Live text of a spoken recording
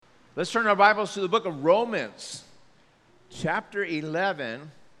Let's turn our Bibles to the book of Romans, chapter 11.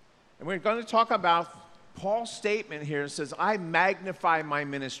 And we're going to talk about Paul's statement here. It says, I magnify my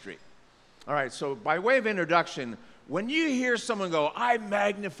ministry. All right, so by way of introduction, when you hear someone go, I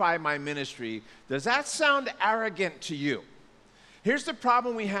magnify my ministry, does that sound arrogant to you? Here's the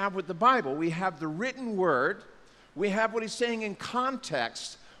problem we have with the Bible. We have the written word. We have what he's saying in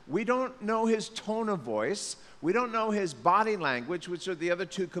context. We don't know his tone of voice. We don't know his body language, which are the other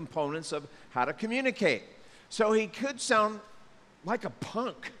two components of how to communicate. So he could sound like a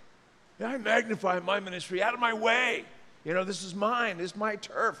punk. I magnify my ministry, out of my way. You know, this is mine, this is my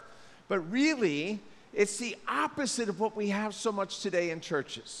turf. But really, it's the opposite of what we have so much today in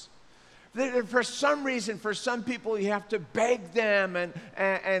churches. For some reason, for some people, you have to beg them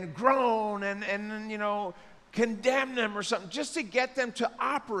and groan and you know, condemn them or something just to get them to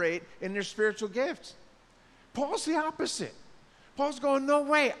operate in their spiritual gifts. Paul's the opposite. Paul's going, no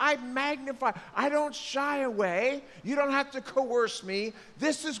way, I magnify. I don't shy away. You don't have to coerce me.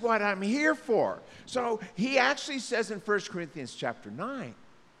 This is what I'm here for. So he actually says in 1 Corinthians chapter 9,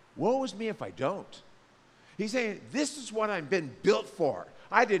 woe is me if I don't. He's saying, this is what I've been built for.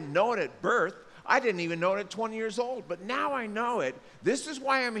 I didn't know it at birth. I didn't even know it at 20 years old. But now I know it. This is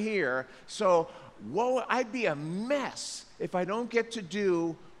why I'm here. So, whoa, I'd be a mess if I don't get to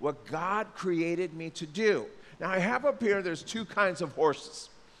do what God created me to do. Now, I have up here, there's two kinds of horses.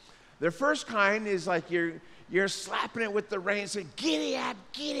 The first kind is like you're slapping it with the reins saying, giddy up,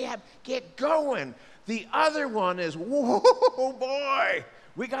 get going. The other one is, whoa, boy,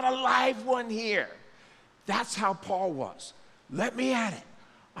 we got a live one here. That's how Paul was. Let me at it.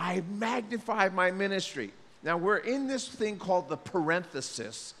 I magnify my ministry. Now, we're in this thing called the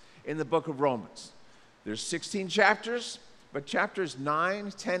parenthesis in the book of Romans. There's 16 chapters, but chapters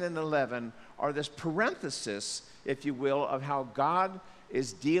 9, 10, and 11 are this parenthesis, if you will, of how God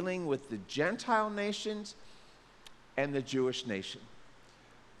is dealing with the Gentile nations and the Jewish nation.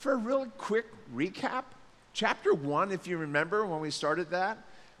 For a really quick recap, chapter 1, if you remember when we started that,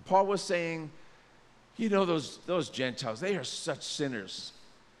 Paul was saying, you know, those Gentiles, they are such sinners.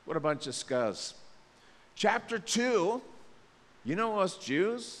 What a bunch of scuzz. Chapter 2, you know us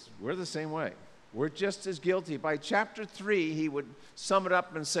Jews, we're the same way. We're just as guilty. By chapter 3, he would sum it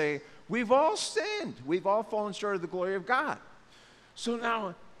up and say, we've all sinned. We've all fallen short of the glory of God. So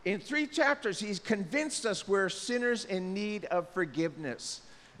now, in 3 chapters, he's convinced us we're sinners in need of forgiveness.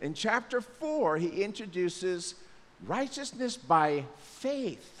 In chapter 4, he introduces righteousness by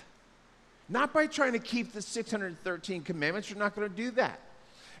faith. Not by trying to keep the 613 commandments. You're not going to do that.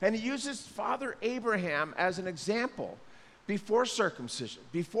 And he uses Father Abraham as an example. Before circumcision,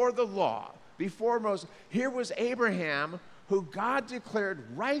 before the law, before Moses, here was Abraham who God declared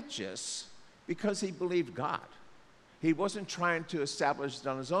righteous because he believed God. He wasn't trying to establish it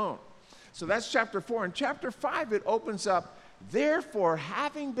on his own. So that's chapter 4. In chapter 5, it opens up, therefore,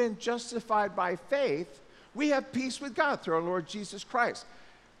 having been justified by faith, we have peace with God through our Lord Jesus Christ.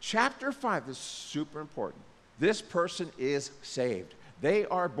 Chapter 5 is super important. This person is saved. They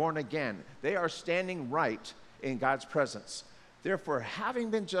are born again. They are standing right in God's presence. Therefore, having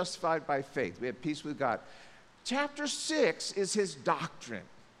been justified by faith, we have peace with God. Chapter 6 is his doctrine,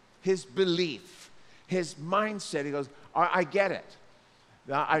 his belief, his mindset. He goes, I get it.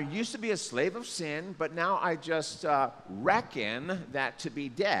 Now, I used to be a slave of sin, but now I just reckon that to be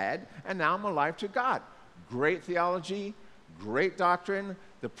dead, and now I'm alive to God. Great theology, great doctrine.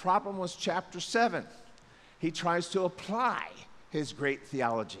 The problem was chapter 7. He tries to apply his great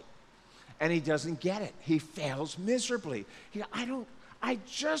theology. And he doesn't get it. He fails miserably. I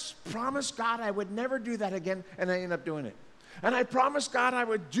just promised God I would never do that again, and I end up doing it. And I promised God I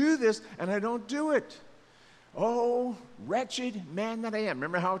would do this, and I don't do it. Oh, wretched man that I am.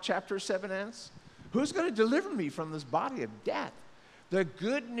 Remember how chapter 7 ends? Who's going to deliver me from this body of death? The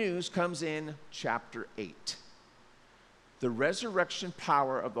good news comes in chapter 8. The resurrection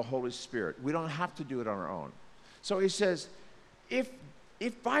power of the Holy Spirit. We don't have to do it on our own. So he says, if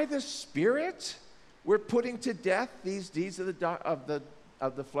by the Spirit we're putting to death these deeds of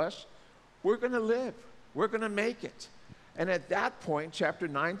the flesh, we're going to live. We're going to make it. And at that point, chapter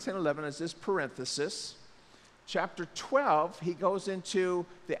 9, 10, 11 is this parenthesis. Chapter 12, he goes into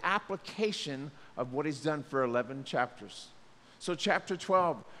the application of what he's done for 11 chapters. So chapter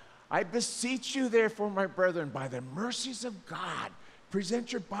 12, I beseech you therefore, my brethren, by the mercies of God,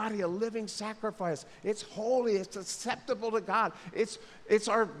 present your body a living sacrifice. It's holy. It's acceptable to God. It's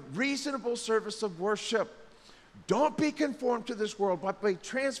our reasonable service of worship. Don't be conformed to this world, but be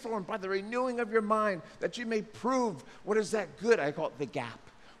transformed by the renewing of your mind, that you may prove what is that good. I call it the gap.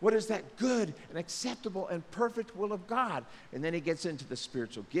 What is that good and acceptable and perfect will of God? And then he gets into the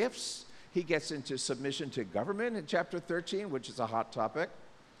spiritual gifts. He gets into submission to government in chapter 13, which is a hot topic.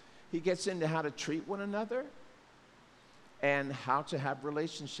 He gets into how to treat one another and how to have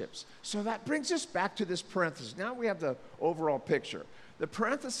relationships. So that brings us back to this parenthesis. Now we have the overall picture. The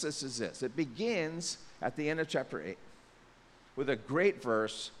parenthesis is this. It begins at the end of chapter 8 with a great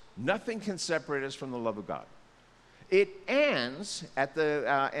verse, nothing can separate us from the love of God. It ends at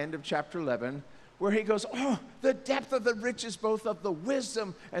the end of chapter 11 where he goes, oh, the depth of the riches, both of the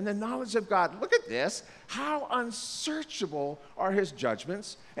wisdom and the knowledge of God. Look at this. How unsearchable are his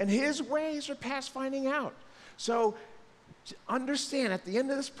judgments, and his ways are past finding out. So understand, at the end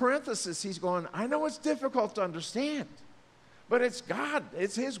of this parenthesis, he's going, I know it's difficult to understand, but it's God.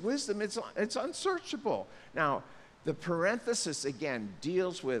 It's his wisdom. It's unsearchable. Now, the parenthesis, again,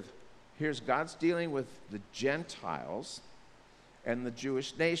 deals with, here's God's dealing with the Gentiles and the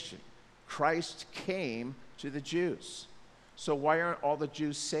Jewish nation. Christ came to the Jews. So why aren't all the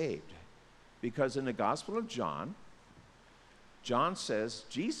Jews saved? Because in the Gospel of John, John says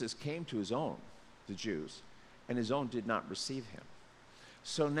Jesus came to his own, the Jews, and his own did not receive him.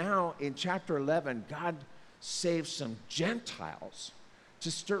 So now in chapter 11, God saves some Gentiles to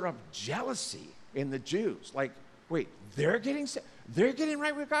stir up jealousy in the Jews. Like, wait, they're getting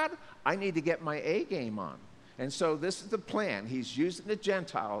right with God? I need to get my A game on. And so this is the plan. He's using the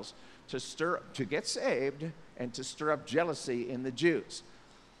Gentiles to get saved and to stir up jealousy in the Jews.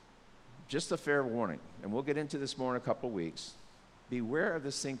 Just a fair warning, and we'll get into this more in a couple weeks. Beware of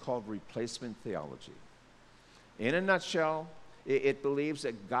this thing called replacement theology. In a nutshell, it believes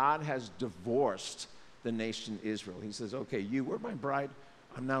that God has divorced the nation Israel. He says, okay, you were my bride.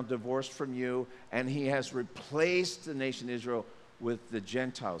 I'm now divorced from you. And he has replaced the nation Israel with the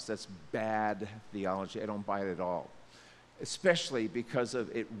Gentiles. That's bad theology. I don't buy it at all. Especially because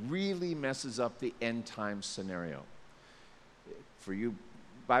of it really messes up the end time scenario. For you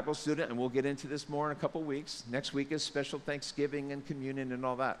Bible student, and we'll get into this more in a couple weeks. Next week is special Thanksgiving and communion and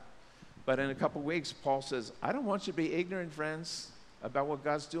all that. But in a couple weeks, Paul says, I don't want you to be ignorant, friends, about what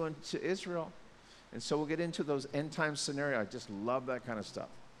God's doing to Israel. And so we'll get into those end time scenarios. I just love that kind of stuff.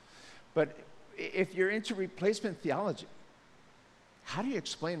 But if you're into replacement theology, how do you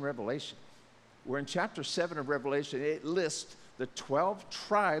explain Revelation? We're in chapter 7 of Revelation. It lists the 12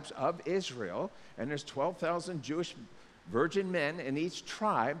 tribes of Israel, and there's 12,000 Jewish virgin men in each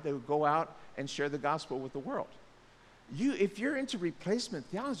tribe that would go out and share the gospel with the world. If you're into replacement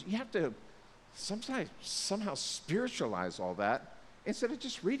theology, you have to somehow spiritualize all that instead of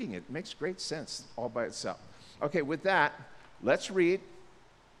just reading it. It makes great sense all by itself. Okay, with that, let's read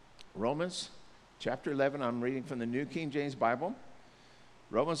Romans chapter 11. I'm reading from the New King James Bible.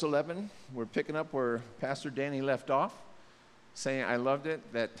 Romans 11, we're picking up where Pastor Danny left off, saying, I loved it,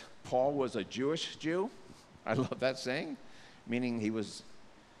 that Paul was a Jewish Jew. I love that saying, meaning he was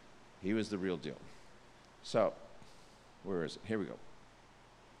the real deal. So, where is it? Here we go.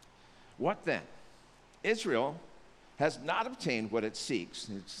 What then? Israel has not obtained what it seeks.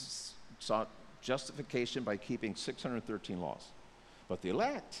 It sought justification by keeping 613 laws. But the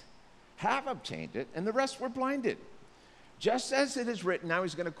elect have obtained it, and the rest were blinded. Just as it is written, now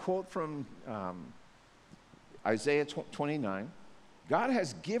he's going to quote from Isaiah 29, God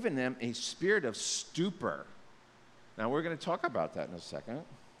has given them a spirit of stupor. Now we're going to talk about that in a second.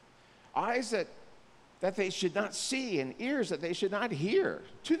 Eyes that they should not see, and ears that they should not hear,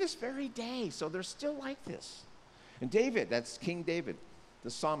 to this very day. So they're still like this. And David, that's King David, the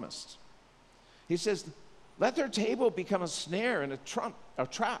psalmist, he says, let their table become a snare and a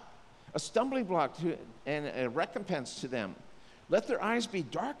trap, a stumbling block and a recompense to them. Let their eyes be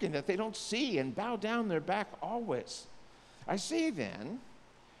darkened that they don't see, and bow down their back always. I say then,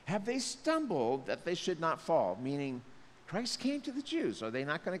 have they stumbled that they should not fall? Meaning, Christ came to the Jews. Are they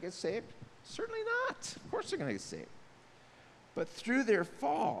not going to get saved? Certainly not. Of course they're going to get saved. But through their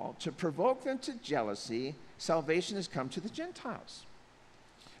fall, to provoke them to jealousy, salvation has come to the Gentiles.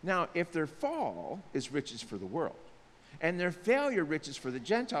 Now, if their fall is riches for the world, and their failure riches for the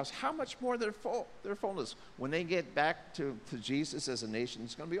Gentiles, how much more their fullness? When they get back to Jesus as a nation,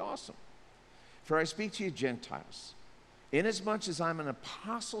 it's going to be awesome. For I speak to you Gentiles, inasmuch as I'm an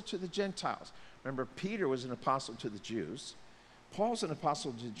apostle to the Gentiles. Remember, Peter was an apostle to the Jews. Paul's an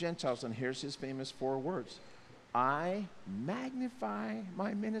apostle to the Gentiles, and here's his famous 4 words. I magnify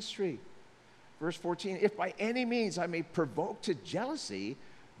my ministry. Verse 14, if by any means I may provoke to jealousy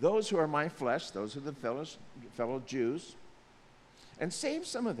those who are my flesh, those are the fellow Jews, and save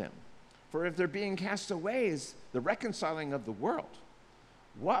some of them. For if they're being cast away is the reconciling of the world,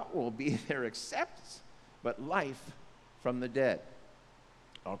 what will be their acceptance but life from the dead?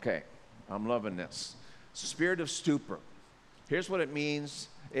 Okay, I'm loving this. Spirit of stupor. Here's what it means.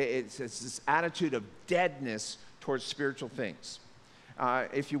 It's this attitude of deadness towards spiritual things.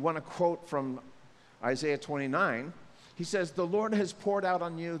 If you want to quote from Isaiah 29, he says, the Lord has poured out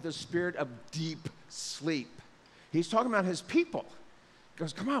on you the spirit of deep sleep. He's talking about his people. He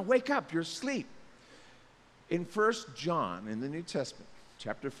goes, come on, wake up, you're asleep. In 1 John, in the New Testament,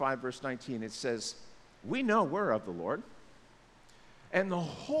 chapter 5, verse 19, it says, we know we're of the Lord, and the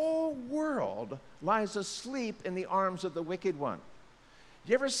whole world lies asleep in the arms of the wicked one.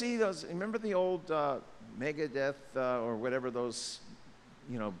 You ever see those, remember the old Megadeth or whatever those,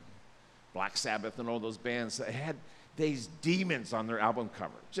 Black Sabbath and all those bands that had these demons on their album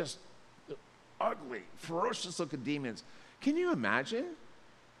cover, just ugly, ferocious looking demons. Can you imagine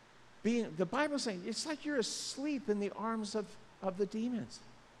the Bible saying it's like you're asleep in the arms of the demons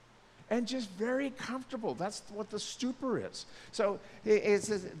and just very comfortable. That's what the stupor is. So it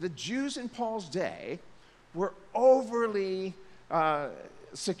says the Jews in Paul's day were overly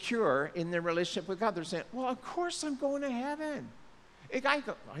secure in their relationship with God. They're saying, well, of course I'm going to heaven.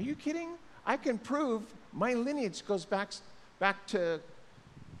 Are you kidding? I can prove my lineage goes back to,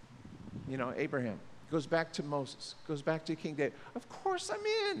 Abraham, goes back to Moses, goes back to King David. Of course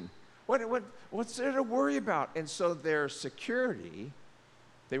I'm in. What's there to worry about? And so their security,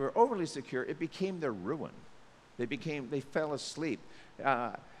 they were overly secure. It became their ruin. They fell asleep.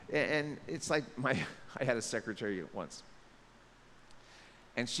 And it's like I had a secretary once,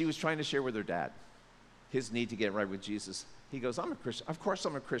 and she was trying to share with her dad his need to get right with Jesus. He goes, I'm a Christian. Of course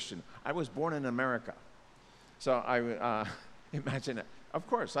I'm a Christian. I was born in America. So I imagine it. Of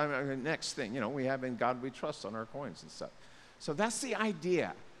course, the next thing, we have in God we trust on our coins and stuff. So that's the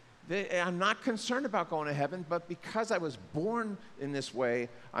idea. I'm not concerned about going to heaven, but because I was born in this way,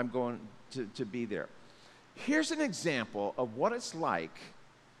 I'm going to be there. Here's an example of what it's like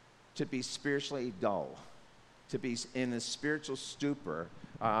to be spiritually dull, to be in a spiritual stupor.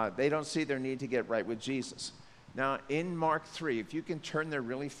 They don't see their need to get right with Jesus. Now, in Mark 3, if you can turn there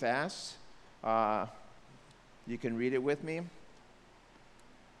really fast, you can read it with me.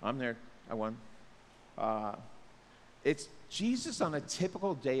 I'm there. I won. It's Jesus on a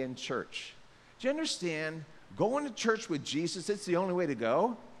typical day in church. Do you understand? Going to church with Jesus, it's the only way to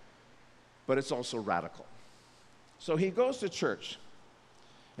go, but it's also radical. So he goes to church.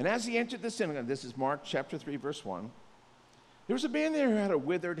 And as he entered the synagogue, this is Mark chapter 3, verse 1, there was a man there who had a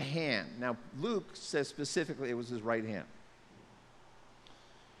withered hand. Now, Luke says specifically it was his right hand.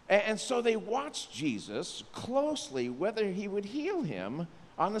 And so they watched Jesus closely whether he would heal him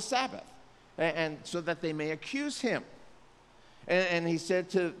on the Sabbath, and so that they may accuse him. And he said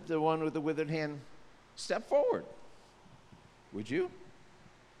to the one with the withered hand, step forward. Would you?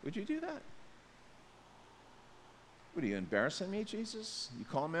 Would you do that? What, are you embarrassing me, Jesus? You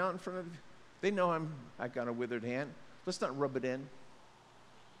call me out in front of, they know I've got a withered hand. Let's not rub it in.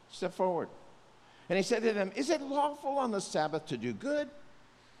 Step forward. And he said to them, is it lawful on the Sabbath to do good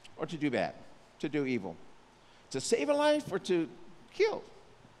or to do bad, to do evil, to save a life or to kill?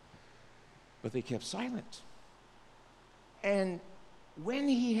 But they kept silent. And when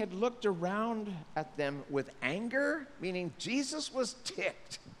he had looked around at them with anger, meaning Jesus was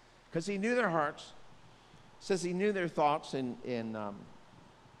ticked because he knew their hearts, says he knew their thoughts in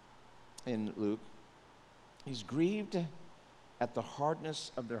Luke. He's grieved at the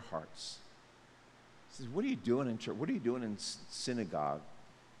hardness of their hearts. He says, what are you doing in church? What are you doing in synagogue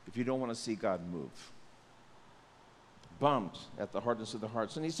if you don't want to see God move? Bummed at the hardness of their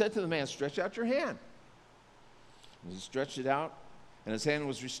hearts. And he said to the man, stretch out your hand. And he stretched it out, and his hand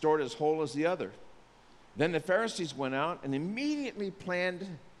was restored as whole as the other. Then the Pharisees went out and immediately planned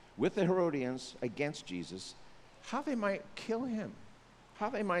with the Herodians against Jesus how they might kill him, how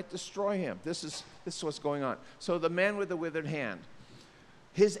they might destroy him. This is what's going on. So the man with the withered hand,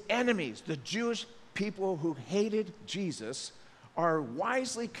 his enemies, the Jewish people who hated Jesus, are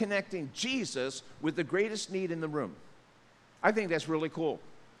wisely connecting Jesus with the greatest need in the room. I think that's really cool.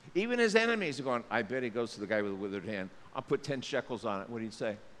 Even his enemies are going, I bet he goes to the guy with the withered hand. I'll put 10 shekels on it. What do you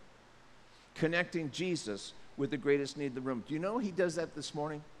say? Connecting Jesus with the greatest need in the room. Do you know he does that this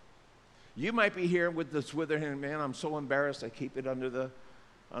morning? You might be here with this withered hand. Man, I'm so embarrassed. I keep it under the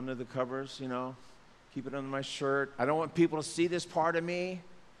covers, Keep it under my shirt. I don't want people to see this part of me.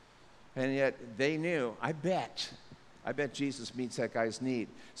 And yet they knew. I bet Jesus meets that guy's need.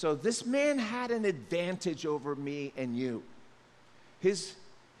 So this man had an advantage over me and you. His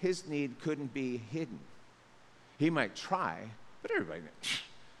need couldn't be hidden. He might try, but everybody knows.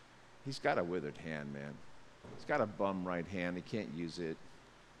 He's got a withered hand, man. He's got a bum right hand. He can't use it.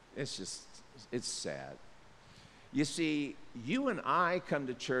 It's sad. You see, you and I come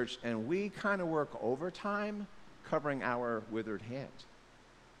to church and we kind of work overtime covering our withered hand.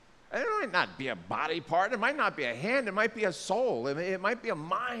 And it might not be a body part, it might not be a hand, it might be a soul, it might be a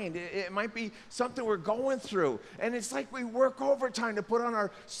mind, it might be something we're going through. And it's like we work overtime to put on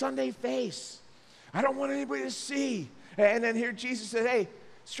our Sunday face. I don't want anybody to see. And then here Jesus said, hey,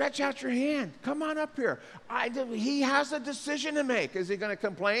 stretch out your hand. Come on up here. He has a decision to make. Is he going to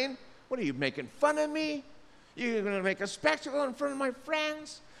complain? What are you, making fun of me? You're going to make a spectacle in front of my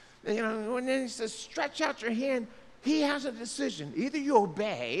friends? You know, and then he says, stretch out your hand. He has a decision. Either you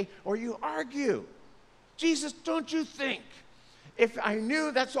obey or you argue. Jesus, don't you think if I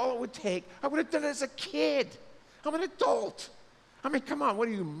knew that's all it would take, I would have done it as a kid. I'm an adult. I mean, come on, what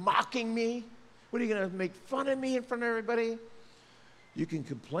are you, mocking me? What, are you going to make fun of me in front of everybody? You can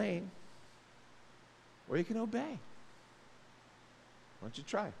complain or you can obey. Why don't you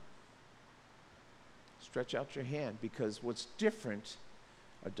try? Stretch out your hand, because what's different,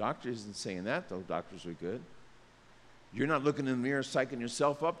 a doctor isn't saying that, though doctors are good. You're not looking in the mirror, psyching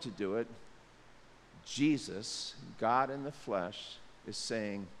yourself up to do it. Jesus, God in the flesh, is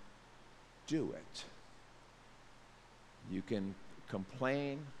saying, do it. You can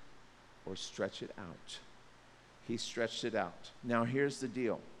complain or stretch it out. He stretched it out. Now here's the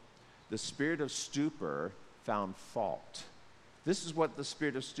deal. The spirit of stupor found fault. This is what the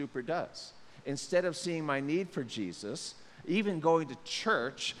spirit of stupor does. Instead of seeing my need for Jesus, even going to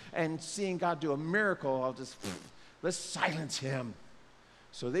church and seeing God do a miracle, I'll just, let's silence him.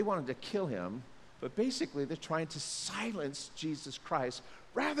 So they wanted to kill him, but basically they're trying to silence Jesus Christ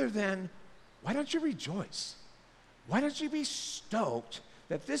rather than, why don't you rejoice? Why don't you be stoked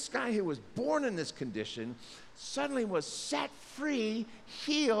that this guy who was born in this condition suddenly was set free,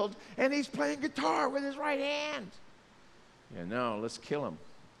 healed, and he's playing guitar with his right hand? Yeah, no, let's kill him.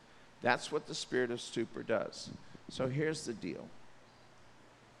 That's what the spirit of stupor does. So here's the deal.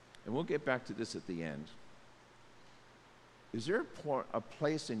 And we'll get back to this at the end. Is there a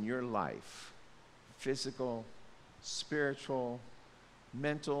place in your life, physical, spiritual,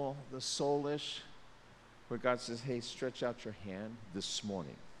 mental, the soulish, where God says, hey, stretch out your hand this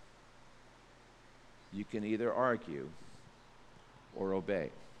morning? You can either argue or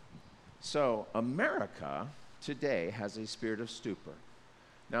obey. So America today has a spirit of stupor.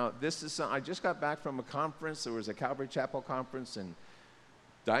 Now, this is I just got back from a conference. There was a Calvary Chapel conference in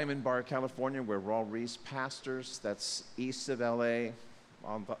Diamond Bar, California, where Raul Reese pastors. That's east of L.A.,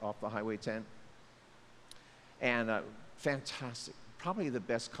 off the Highway 10. And fantastic. Probably the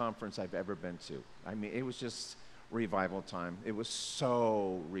best conference I've ever been to. I mean, it was just revival time. It was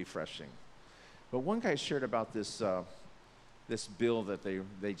so refreshing. But one guy shared about this this bill that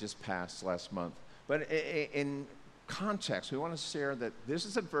they just passed last month. But in context, we want to share that this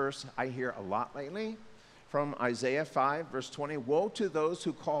is a verse I hear a lot lately from Isaiah 5, verse 20. Woe to those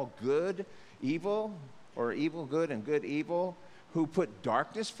who call good evil, or evil good and good evil, who put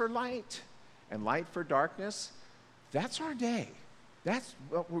darkness for light and light for darkness. That's our day. That's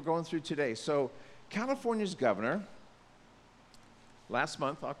what we're going through today. So California's governor, last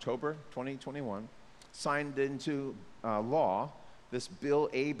month, October 2021, signed into law this bill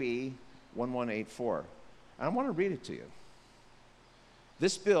AB 1184. And I want to read it to you.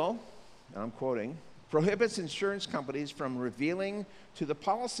 This bill, and I'm quoting, prohibits insurance companies from revealing to the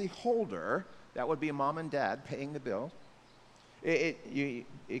policy holder, that would be mom and dad paying the bill,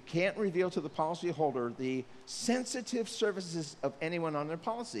 it can't reveal to the policy holder the sensitive services of anyone on their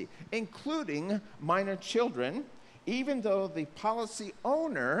policy, including minor children, even though the policy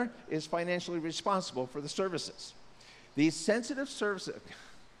owner is financially responsible for the services. These sensitive services,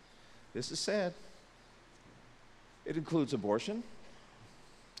 this is sad, it includes abortion,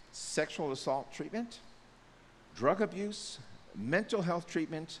 sexual assault treatment, drug abuse, mental health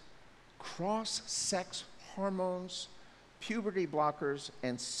treatment, cross-sex hormones, puberty blockers,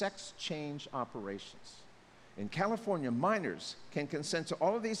 and sex change operations. In California, minors can consent to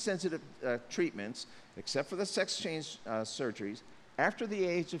all of these sensitive treatments, except for the sex change surgeries, after the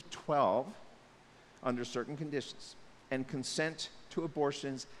age of 12, under certain conditions, and consent to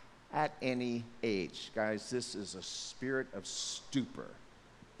abortions at any age. Guys, this is a spirit of stupor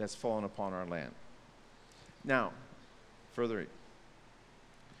that's fallen upon our land. Now, further,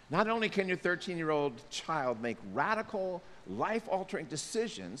 not only can your 13-year-old child make radical, life-altering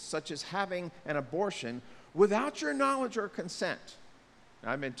decisions, such as having an abortion, without your knowledge or consent.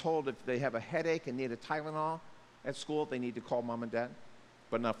 Now, I've been told if they have a headache and need a Tylenol at school, they need to call mom and dad,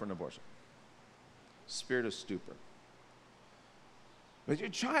 but not for an abortion. Spirit of stupor. But your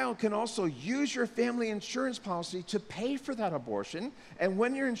child can also use your family insurance policy to pay for that abortion. And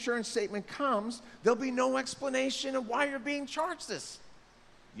when your insurance statement comes, there'll be no explanation of why you're being charged this.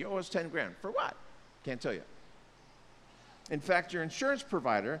 You owe us 10 grand. For what? Can't tell you. In fact, your insurance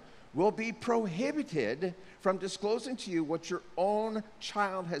provider will be prohibited from disclosing to you what your own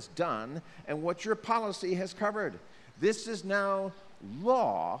child has done and what your policy has covered. This is now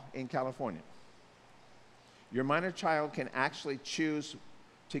law in California. Your minor child can actually choose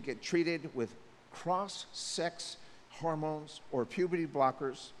to get treated with cross-sex hormones or puberty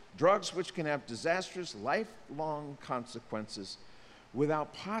blockers, drugs which can have disastrous lifelong consequences,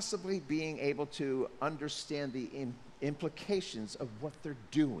 without possibly being able to understand the implications of what they're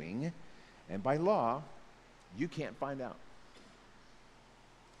doing. And by law, you can't find out.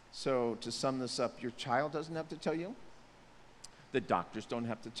 So to sum this up, your child doesn't have to tell you. The doctors don't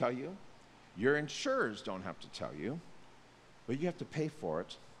have to tell you. Your insurers don't have to tell you. But you have to pay for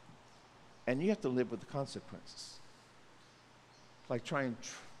it. And you have to live with the consequences. Like try and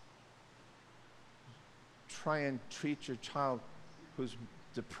treat your child who's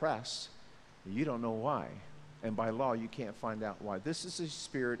depressed. You don't know why. And by law, you can't find out why. This is a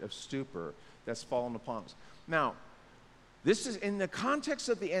spirit of stupor that's fallen upon us. Now, this is in the context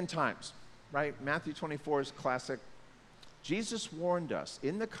of the end times, right? Matthew 24 is classic. Jesus warned us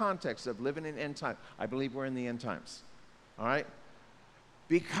in the context of living in end time. I believe we're in the end times, all right?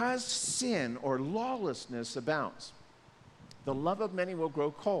 Because sin or lawlessness abounds, the love of many will grow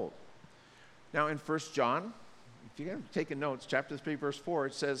cold. Now, in 1 John, if you're taking notes, chapter 3, verse 4,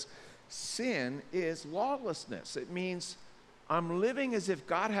 it says, sin is lawlessness. It means I'm living as if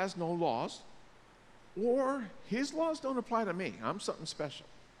God has no laws, or his laws don't apply to me. I'm something special.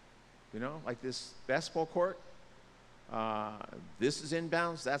 You know, like this basketball court, this is in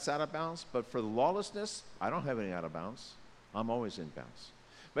bounds, that's out of bounds. But for the lawlessness, I don't have any out of bounds. I'm always in bounds.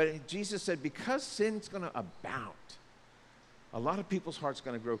 But Jesus said, because sin's going to abound, a lot of people's hearts are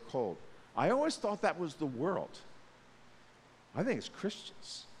going to grow cold. I always thought that was the world. I think it's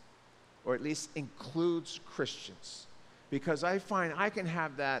Christians, or at least includes Christians. Because I find I can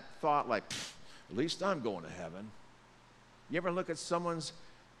have that thought like, at least I'm going to heaven. You ever look at someone's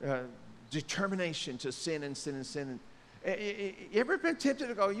determination to sin and sin and sin? You ever been tempted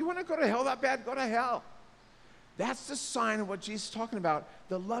to go, you want to go to hell that bad? Go to hell. That's the sign of what Jesus is talking about.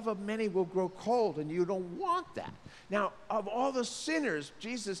 The love of many will grow cold, and you don't want that. Now, of all the sinners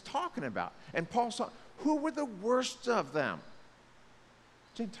Jesus is talking about, and Paul saw, who were the worst of them?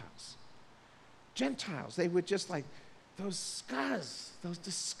 Gentiles. Gentiles. They would just like, those scuzz, those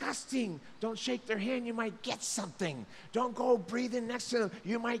disgusting, don't shake their hand, you might get something. Don't go breathing next to them,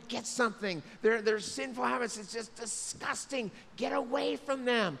 you might get something. Their sinful habits, it's just disgusting. Get away from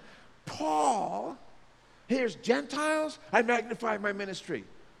them. Paul, here's Gentiles, I magnify my ministry.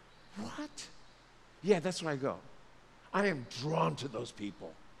 What? Yeah, that's where I go. I am drawn to those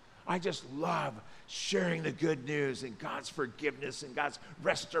people. I just love sharing the good news and God's forgiveness and God's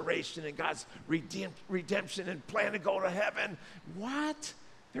restoration and God's redemption and plan to go to heaven. What?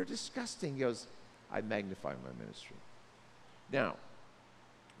 They're disgusting. He goes, I magnify my ministry. Now,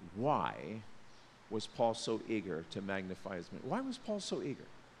 why was Paul so eager to magnify his ministry? Why was Paul so eager?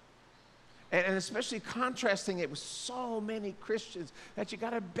 And especially contrasting it with so many Christians that you got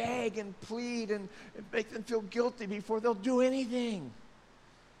to beg and plead and make them feel guilty before they'll do anything.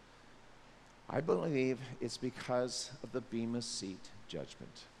 I believe it's because of the Bema Seat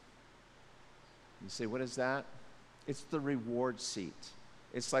judgment. You say, what is that? It's the reward seat.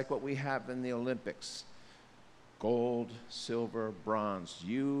 It's like what we have in the Olympics. Gold, silver, bronze.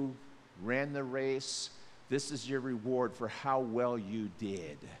 You ran the race. This is your reward for how well you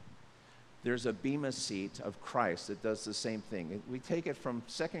did. There's a Bema Seat of Christ that does the same thing. We take it from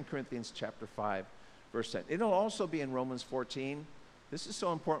 2 Corinthians chapter 5, verse 10. It'll also be in Romans 14. This is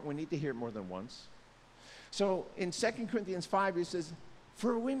so important, we need to hear it more than once. So in 2 Corinthians 5, he says,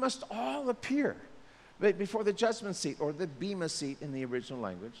 for we must all appear before the judgment seat, or the Bema Seat in the original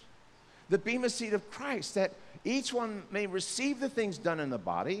language, the Bema Seat of Christ, that each one may receive the things done in the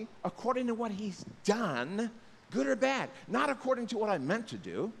body according to what he's done, good or bad, not according to what I meant to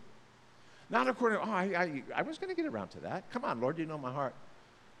do, not according to, I was going to get around to that. Come on, Lord, you know my heart.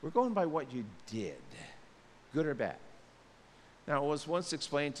 We're going by what you did, good or bad. Now, it was once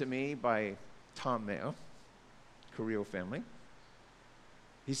explained to me by Tom Mayo, Carrillo family.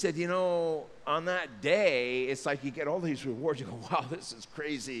 He said, you know, on that day, it's like you get all these rewards. You go, wow, this is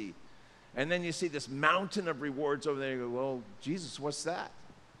crazy. And then you see this mountain of rewards over there. You go, well, Jesus, what's that?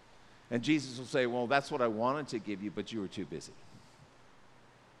 And Jesus will say, well, that's what I wanted to give you, but you were too busy.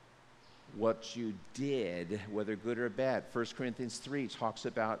 what you did, whether good or bad. 1 Corinthians 3 talks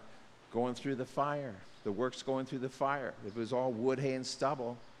about going through the fire. The work's going through the fire. If it was all wood, hay, and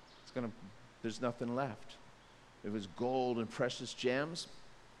stubble, there's nothing left. If it was gold and precious gems,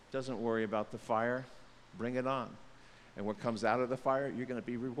 doesn't worry about the fire. Bring it on. And what comes out of the fire, you're going to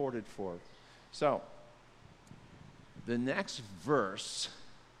be rewarded for. So, the next verse,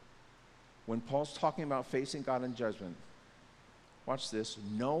 when Paul's talking about facing God in judgment, watch this.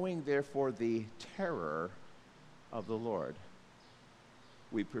 Knowing, therefore, the terror of the Lord,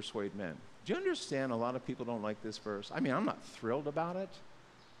 we persuade men. Do you understand a lot of people don't like this verse? I mean, I'm not thrilled about it.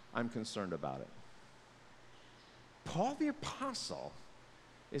 I'm concerned about it. Paul the Apostle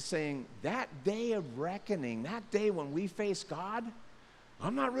is saying that day of reckoning, that day when we face God,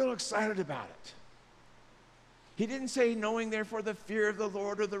 I'm not real excited about it. He didn't say, knowing therefore the fear of the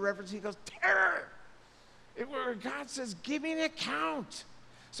Lord or the reverence. He goes, terror. Where God says, give me an account.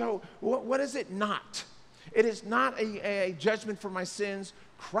 So what is it not? It is not a judgment for my sins.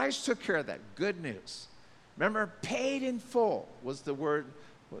 Christ took care of that. Good news. Remember, paid in full was the word,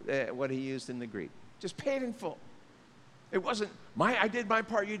 what he used in the Greek. Just paid in full. It wasn't, I did my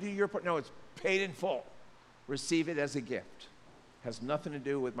part, you do your part. No, it's paid in full. Receive it as a gift. Has nothing to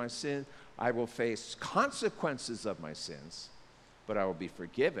do with my sin. I will face consequences of my sins, but I will be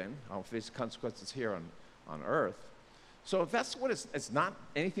forgiven. I'll face consequences here on earth. So if that's what it's not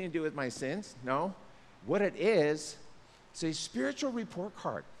anything to do with my sins, no. What it is, it's a spiritual report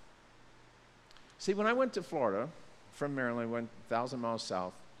card. See, when I went to Florida from Maryland, went 1,000 miles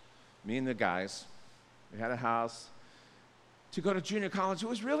south, me and the guys, we had a house to go to junior college. It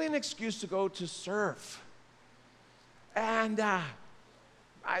was really an excuse to go to surf. And,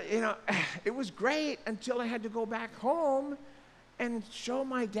 it was great until I had to go back home and show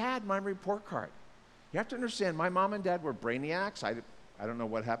my dad my report card. You have to understand, my mom and dad were brainiacs. I don't know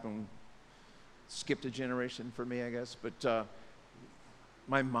what happened. Skipped a generation for me, I guess. But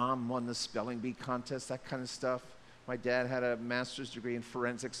my mom won the spelling bee contest, that kind of stuff. My dad had a master's degree in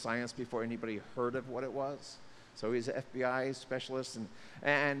forensic science before anybody heard of what it was. So he's an FBI specialist.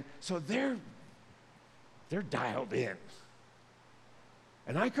 And so they're dialed in.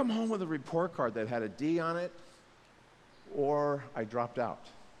 And I come home with a report card that had a D on it, or I dropped out.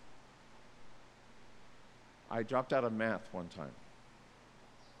 I dropped out of math one time.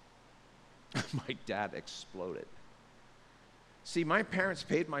 My dad exploded. See, my parents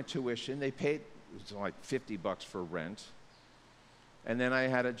paid my tuition. They paid, it was like $50 for rent. And then I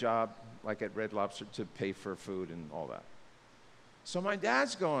had a job, like at Red Lobster, to pay for food and all that. So my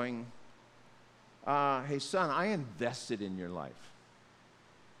dad's going, hey, son, I invested in your life.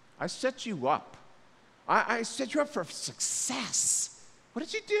 I set you up. I set you up for success. What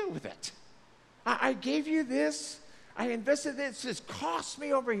did you do with it? I gave you this. I invested this. This cost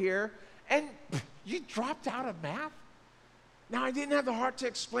me over here. And you dropped out of math? Now, I didn't have the heart to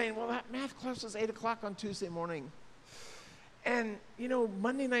explain, well, that math class was 8 o'clock on Tuesday morning. And,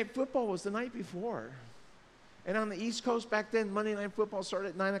 Monday Night Football was the night before. And on the East Coast back then, Monday Night Football started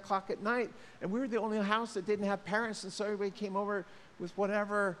at 9 o'clock at night. And we were the only house that didn't have parents, and so everybody came over with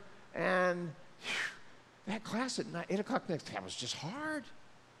whatever. And that class at 8 o'clock next day was just hard.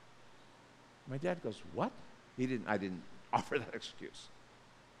 My dad goes, what? I didn't offer that excuse.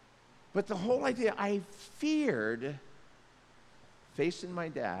 But the whole idea, I feared facing my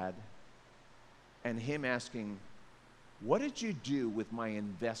dad and him asking, what did you do with my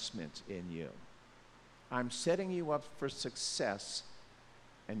investment in you? I'm setting you up for success,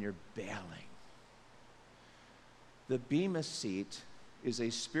 and you're bailing. The Bema seat is a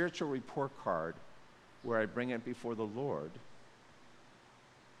spiritual report card where I bring it before the Lord.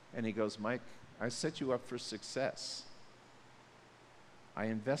 And he goes, Mike, I set you up for success. I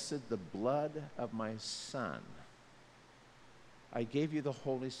invested the blood of my son. I gave you the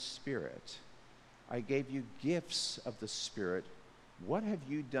Holy Spirit. I gave you gifts of the Spirit. What have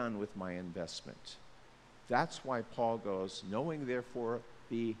you done with my investment? That's why Paul goes, knowing therefore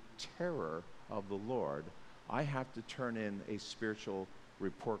the terror of the Lord, I have to turn in a spiritual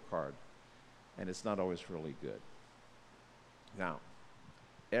report card. And it's not always really good. Now,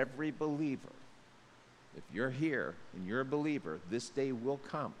 every believer, if you're here and you're a believer, this day will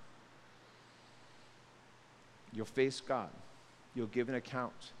come. You'll face God. You'll give an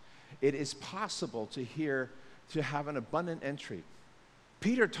account. It is possible to have an abundant entry.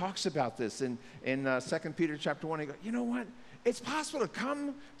 Peter talks about this in 2 Peter chapter 1. He goes, you know what? It's possible to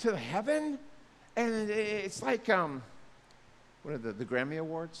come to heaven, and it's like, what are the Grammy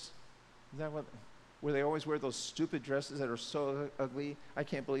Awards? Is that where they always wear those stupid dresses that are so ugly? I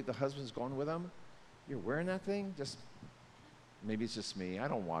can't believe the husband's going with them. You're wearing that thing? Just Maybe it's just me. I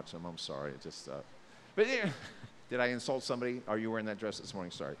don't watch them. I'm sorry. It just, but yeah. Did I insult somebody? Are you wearing that dress this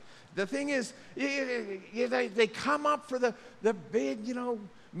morning? Sorry. The thing is, they come up for the big, the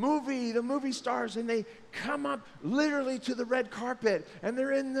movie stars, and they come up literally to the red carpet, and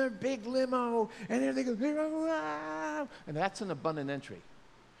they're in their big limo, and there they go, wow, and that's an abundant entry.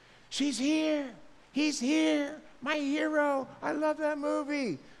 She's here. He's here. My hero. I love that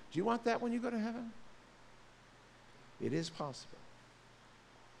movie. Do you want that when you go to heaven? It is possible.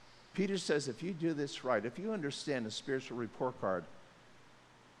 Peter says, if you do this right, if you understand the spiritual report card,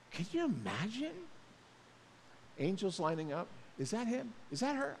 can you imagine angels lining up? Is that him? Is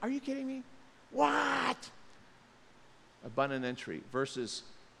that her? Are you kidding me? What? Abundant entry versus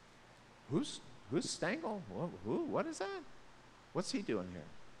who's Stengel? Who? What is that? What's he doing here?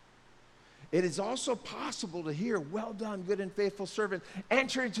 It is also possible to hear, well done, good and faithful servant,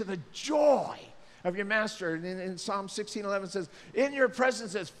 enter into the joy of your master. And in Psalm 16:11 says, in your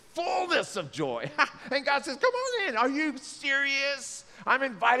presence is fullness of joy. And God says, come on in. Are you serious? I'm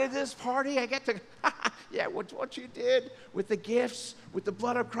invited to this party. I get to, yeah, what you did with the gifts, with the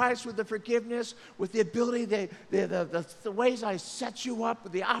blood of Christ, with the forgiveness, with the ability, the ways I set you up,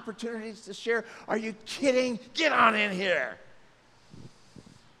 with the opportunities to share. Are you kidding? Get on in here.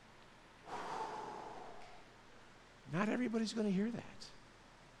 Not everybody's going to hear that.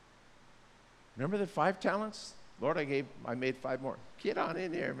 Remember the 5 talents? Lord, I made 5 more. Get on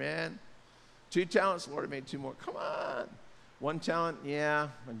in here, man. 2 talents, Lord, I made 2 more. Come on. 1 talent, yeah,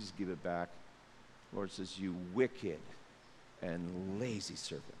 I just give it back. Lord says, you wicked and lazy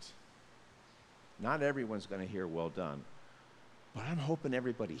servant. Not everyone's going to hear well done, but I'm hoping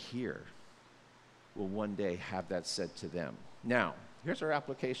everybody here will one day have that said to them. Now, here's our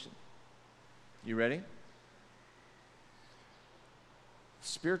application. You ready?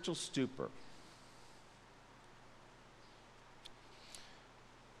 Spiritual stupor.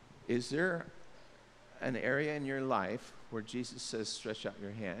 Is there an area in your life where Jesus says, stretch out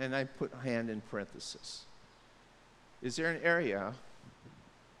your hand? And I put hand in parenthesis. Is there an area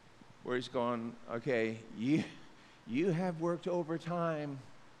where he's going, okay, you have worked overtime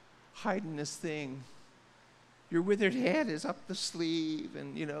hiding this thing. Your withered hand is up the sleeve,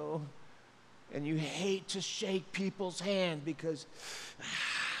 and and you hate to shake people's hand because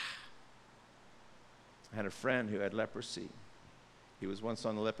I had a friend who had leprosy. He was once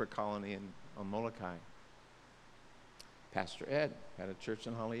on the leper colony on Molokai. Pastor Ed had a church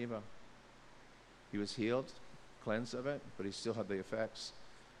in Haleiwa. He was healed, cleansed of it, but he still had the effects.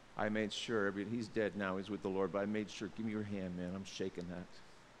 I made sure, he's dead now, he's with the Lord, but I made sure, give me your hand, man, I'm shaking that.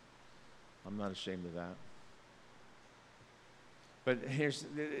 I'm not ashamed of that. But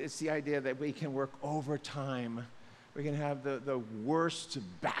it's the idea that we can work overtime. We can have the worst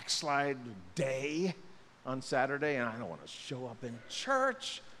backslide day on Saturday, and I don't want to show up in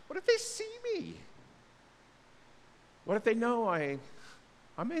church. What if they see me? What if they know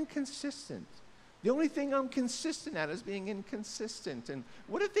I'm inconsistent? The only thing I'm consistent at is being inconsistent. And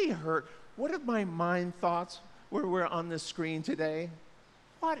what if they hurt? What if my mind thoughts were on the screen today?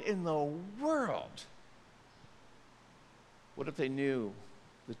 What in the world? What if they knew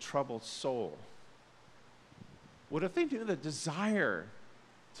the troubled soul? What if they knew the desire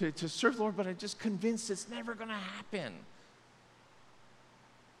to serve the Lord, but I'm just convinced it's never going to happen?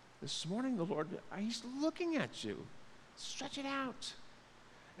 This morning, the Lord, he's looking at you. Stretch it out.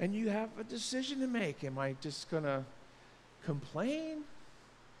 And you have a decision to make. Am I just going to complain?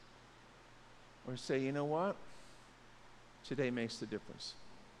 Or say, you know what? Today makes the difference.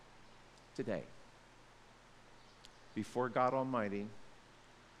 Today. Before God Almighty,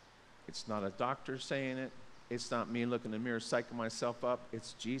 it's not a doctor saying it. It's not me looking in the mirror, psyching myself up.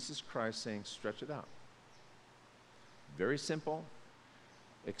 It's Jesus Christ saying, stretch it out. Very simple,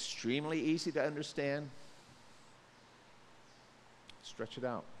 extremely easy to understand. Stretch it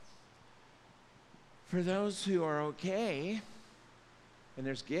out. For those who are okay, and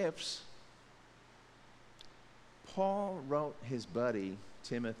there's gifts, Paul wrote his buddy,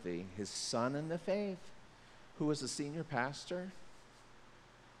 Timothy, his son in the faith, who was a senior pastor,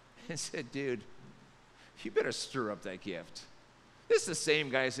 and said, dude, you better stir up that gift. This is the same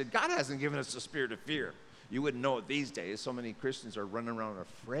guy who said, God hasn't given us a spirit of fear. You wouldn't know it these days. So many Christians are running around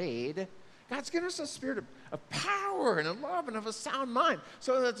afraid. God's given us a spirit of power and of love and of a sound mind.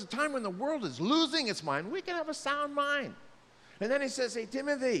 So at the time when the world is losing its mind, we can have a sound mind. And then he says, hey,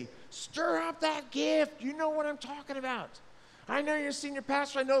 Timothy, stir up that gift. You know what I'm talking about. I know you're a senior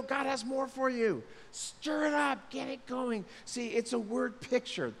pastor. I know God has more for you. Stir it up. Get it going. See, it's a word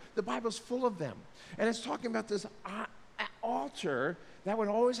picture. The Bible's full of them. And it's talking about this altar that would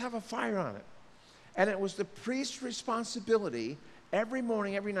always have a fire on it. And it was the priest's responsibility every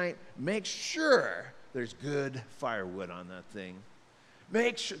morning, every night, make sure there's good firewood on that thing.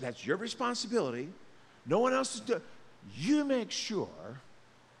 Make sure, that's your responsibility. No one else is doing. You make sure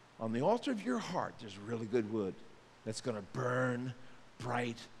on the altar of your heart there's really good wood that's going to burn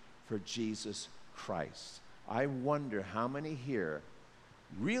bright for Jesus Christ. I wonder how many here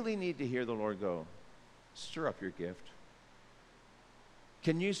really need to hear the Lord go, stir up your gift.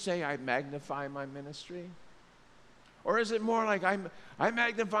 Can you say, I magnify my ministry? Or is it more like, I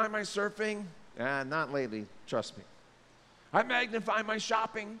magnify my surfing? Not lately, trust me. I magnify my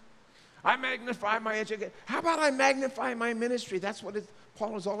shopping. I magnify my education. How about I magnify my ministry? That's what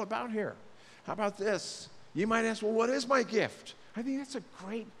Paul is all about here. How about this? You might ask, well, what is my gift? I think that's a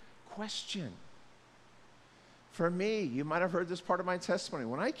great question. For me, you might have heard this part of my testimony.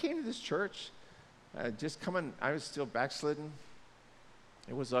 When I came to this church, I was still backslidden.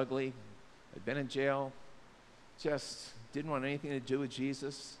 It was ugly. I'd been in jail. Just didn't want anything to do with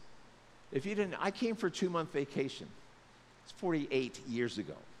Jesus. I came for a 2-month vacation. It's 48 years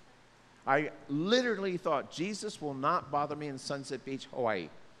ago. I literally thought, Jesus will not bother me in Sunset Beach, Hawaii.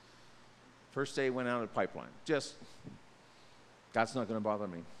 First day went out of the pipeline. God's not going to bother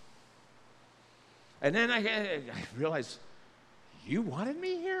me. And then I realized, you wanted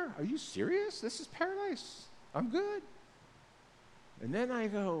me here? Are you serious? This is paradise. I'm good. And then I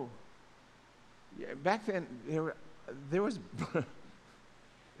go, back then, there was,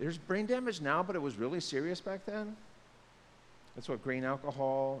 there's brain damage now, but it was really serious back then. That's what grain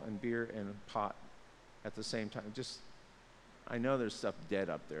alcohol and beer and pot at the same time. I know there's stuff dead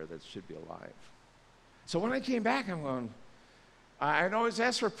up there that should be alive. So when I came back, I'm going, I'd always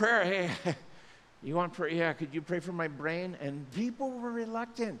ask for prayer. Hey, you want prayer? Yeah, could you pray for my brain? And people were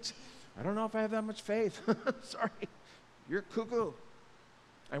reluctant. I don't know if I have that much faith. Sorry, you're cuckoo.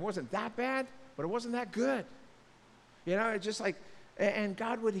 It wasn't that bad, but it wasn't that good. It's just like, and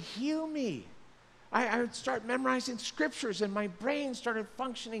God would heal me. I would start memorizing scriptures, and my brain started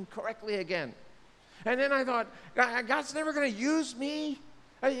functioning correctly again. And then I thought, God's never going to use me.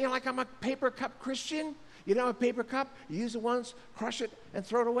 Like I'm a paper cup Christian. A paper cup, you use it once, crush it, and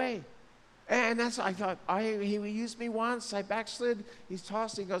throw it away. And I thought, he used me once, I backslid, he's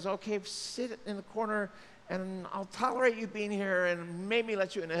tossed, he goes, okay, sit in the corner, and I'll tolerate you being here, and maybe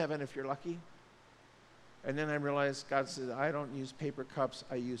let you into heaven if you're lucky. And then I realized God said, I don't use paper cups,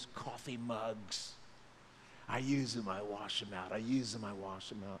 I use coffee mugs. I use them, I wash them out. I use them, I wash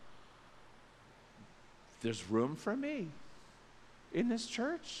them out. There's room for me in this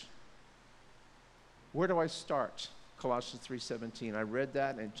church. Where do I start? Colossians 3:17. I read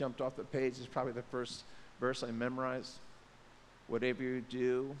that and it jumped off the page. It's probably the first verse I memorized. Whatever you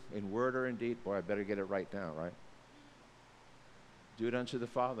do in word or in deed, boy, I better get it right now, right? Do it unto the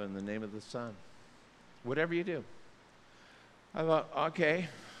Father in the name of the Son. Whatever you do. I thought, okay,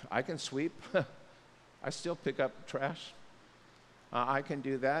 I can sweep. I still pick up trash. I can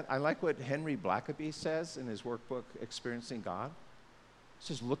do that. I like what Henry Blackaby says in his workbook, Experiencing God. He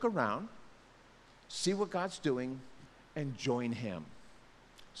says, look around, see what God's doing, and join him.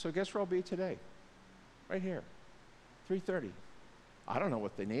 So guess where I'll be today? Right here, 3:30. I don't know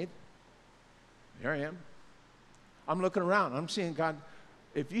what they need. Here I am. I'm looking around. I'm seeing God.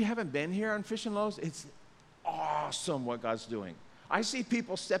 If you haven't been here on Fish and Loaves, it's awesome what God's doing. I see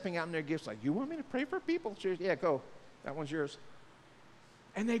people stepping out in their gifts like, you want me to pray for people? Sure. Yeah, go. That one's yours.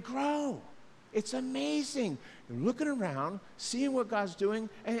 And they grow. It's amazing. You're looking around, seeing what God's doing,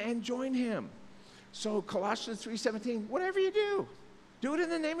 and join him. So Colossians 3:17, whatever you do it in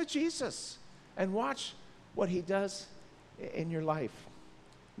the name of Jesus. And watch what he does in your life.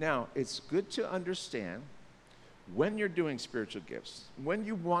 Now, it's good to understand when you're doing spiritual gifts, when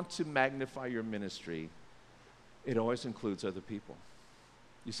you want to magnify your ministry, it always includes other people.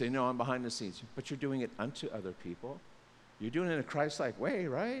 You say, no, I'm behind the scenes. But you're doing it unto other people. You're doing it in a Christ-like way,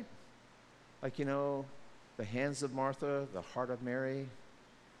 right? Like, the hands of Martha, the heart of Mary.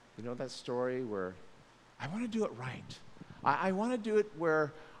 You know that story where I want to do it right. I want to do it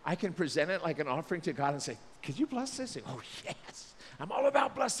where I can present it like an offering to God and say, could you bless this? Say, oh, yes. I'm all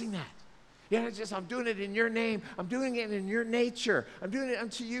about blessing that. I'm doing it in your name. I'm doing it in your nature. I'm doing it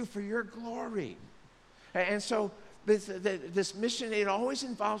unto you for your glory. And so this mission, it always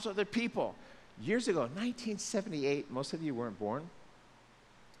involves other people. Years ago, 1978, most of you weren't born,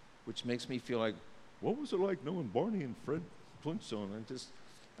 which makes me feel like, what was it like knowing Barney and Fred Flintstone?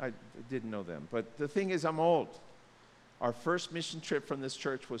 I didn't know them. But the thing is, I'm old. Our first mission trip from this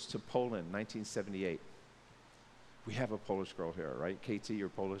church was to Poland, 1978. We have a Polish girl here, right? KT, you're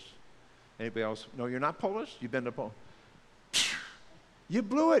Polish. Anybody else? No, you're not Polish? You've been to Poland. You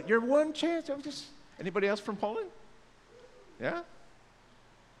blew it. Your one chance. Anybody else from Poland? Yeah?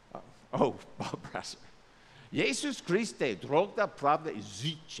 Oh, Bob Brasser. Jesus Christe, droga, prawda I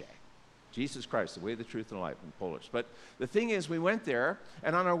życie. Jesus Christ, the way, the truth, and the life in Polish. But the thing is, we went there,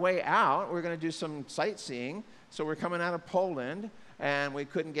 and on our way out, we're going to do some sightseeing. So we're coming out of Poland, and we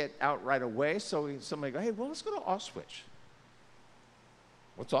couldn't get out right away. So somebody go, hey, well, let's go to Auschwitz.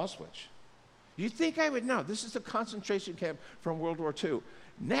 What's Auschwitz? You'd think I would know. This is a concentration camp from World War II.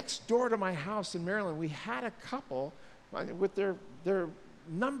 Next door to my house in Maryland, we had a couple with their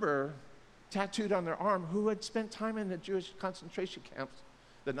number tattooed on their arm who had spent time in the Jewish concentration camps,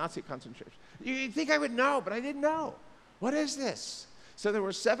 the Nazi concentration. You'd think I would know, but I didn't know. What is this? So there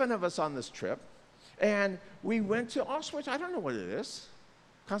were 7 of us on this trip, and we went to Auschwitz. I don't know what it is.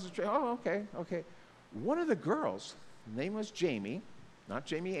 Concentration. Oh, okay. One of the girls, her name was Jamie, not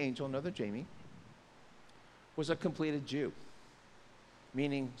Jamie Angel, another Jamie, was a completed Jew,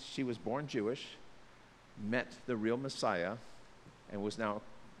 meaning she was born Jewish, met the real Messiah, and was now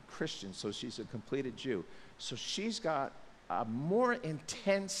Christian, so she's a completed Jew. So she's got a more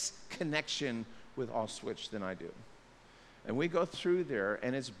intense connection with Auschwitz than I do. And we go through there,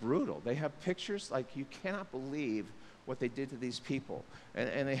 and it's brutal. They have pictures like you cannot believe what they did to these people.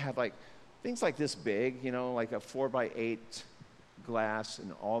 And they have like things like this big, you know, like a 4x8 glass,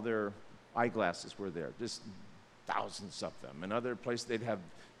 and all their eyeglasses were there, just thousands of them. And other places they'd have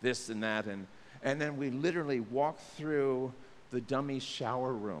this and that. And then we literally walked through the dummy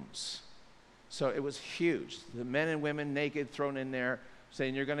shower rooms. So it was huge. The men and women naked, thrown in there,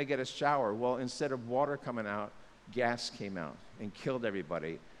 saying, you're going to get a shower. Well, instead of water coming out, gas came out and killed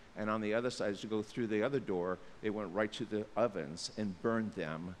everybody. And on the other side, as you go through the other door, they went right to the ovens and burned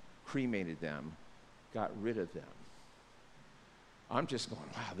them, cremated them, got rid of them. I'm just going,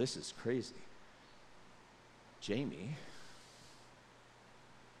 wow, this is crazy. Jamie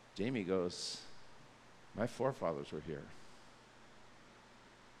goes, my forefathers were here.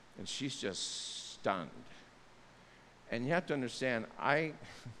 And she's just stunned. And you have to understand,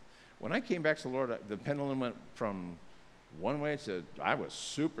 when I came back to the Lord, the pendulum went from one way to, I was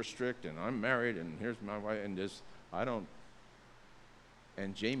super strict, and I'm married, and here's my wife, and just, and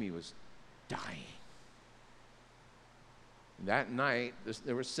Jamie was dying. That night,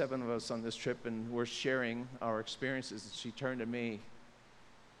 there were 7 of us on this trip, and we're sharing our experiences, and she turned to me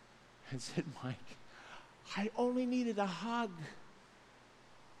and said, Mike, I only needed a hug.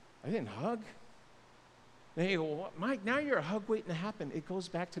 I didn't hug. And you go, well, Mike, now you're a hug waiting to happen. It goes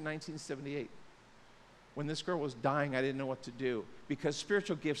back to 1978. When this girl was dying, I didn't know what to do, because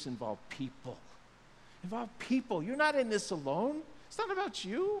spiritual gifts involve people. You're not in this alone. It's not about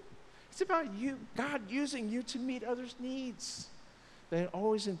you. It's about you, God using you to meet others' needs. Then it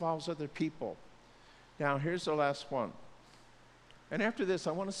always involves other people. Now, here's the last one. And after this,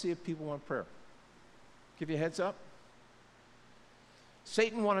 I want to see if people want prayer. Give you a heads up.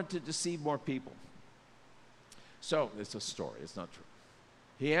 Satan wanted to deceive more people. So, it's a story. It's not true.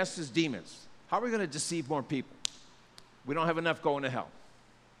 He asked his demons, how are we going to deceive more people? We don't have enough going to hell.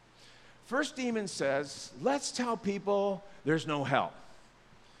 First demon says, let's tell people there's no hell.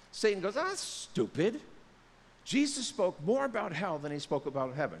 Satan goes, that's stupid. Jesus spoke more about hell than he spoke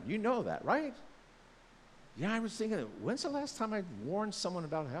about heaven. You know that, right? Yeah, I was thinking, when's the last time I warned someone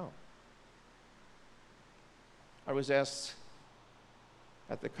about hell? I was asked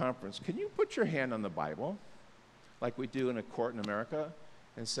at the conference, can you put your hand on the Bible, like we do in a court in America,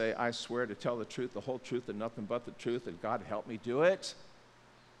 and say, I swear to tell the truth, the whole truth, and nothing but the truth, and God help me do it?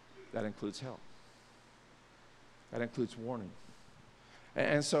 That includes hell. That includes warning.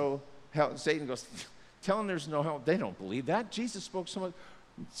 And so Satan goes, tell them there's no hell. They don't believe that. Jesus spoke so much.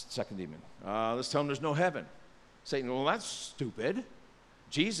 Second demon, let's tell them there's no heaven. Satan, well, that's stupid.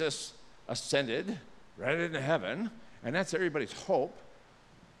 Jesus ascended right into heaven, and that's everybody's hope.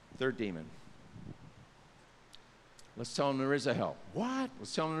 Third demon, let's tell them there is a hell. What?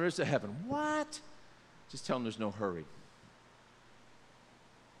 Let's tell them there is a heaven. What? Just tell them there's no hurry.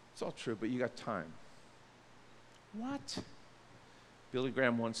 It's all true, but you got time. What? Billy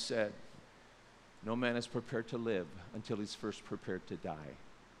Graham once said, no man is prepared to live until he's first prepared to die.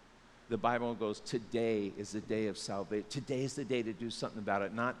 The Bible goes, today is the day of salvation. Today is the day to do something about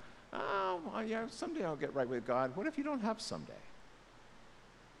it, not, oh, well, yeah, someday I'll get right with God. What if you don't have someday?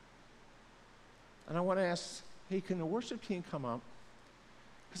 And I want to ask, hey, can the worship team come up?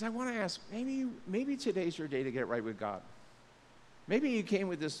 Because I want to ask, maybe today's your day to get right with God. Maybe you came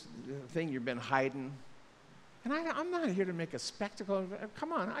with this thing you've been hiding. And I'm not here to make a spectacle of it.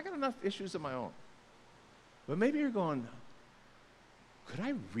 Come on, I got enough issues of my own. But maybe you're going, could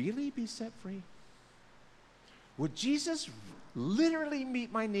I really be set free? Would Jesus literally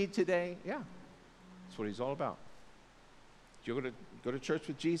meet my need today? Yeah. That's what he's all about. If you go to church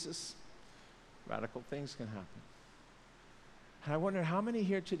with Jesus, radical things can happen. And I wonder how many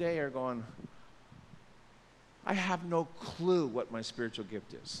here today are going, I have no clue what my spiritual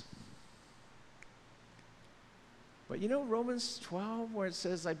gift is. But you know Romans 12, where it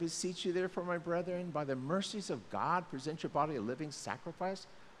says, I beseech you therefore, my brethren, by the mercies of God, present your body a living sacrifice.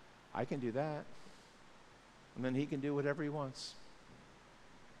 I can do that. And then he can do whatever he wants.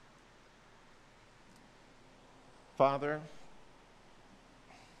 Father,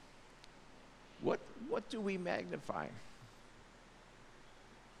 what do we magnify?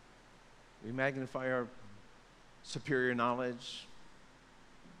 We magnify our superior knowledge,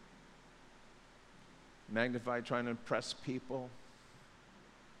 magnify trying to impress people,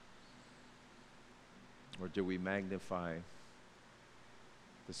 or do we magnify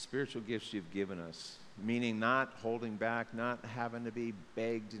the spiritual gifts you've given us, meaning not holding back, not having to be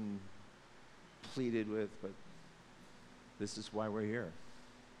begged and pleaded with, but this is why we're here.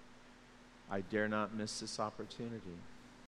 I dare not miss this opportunity.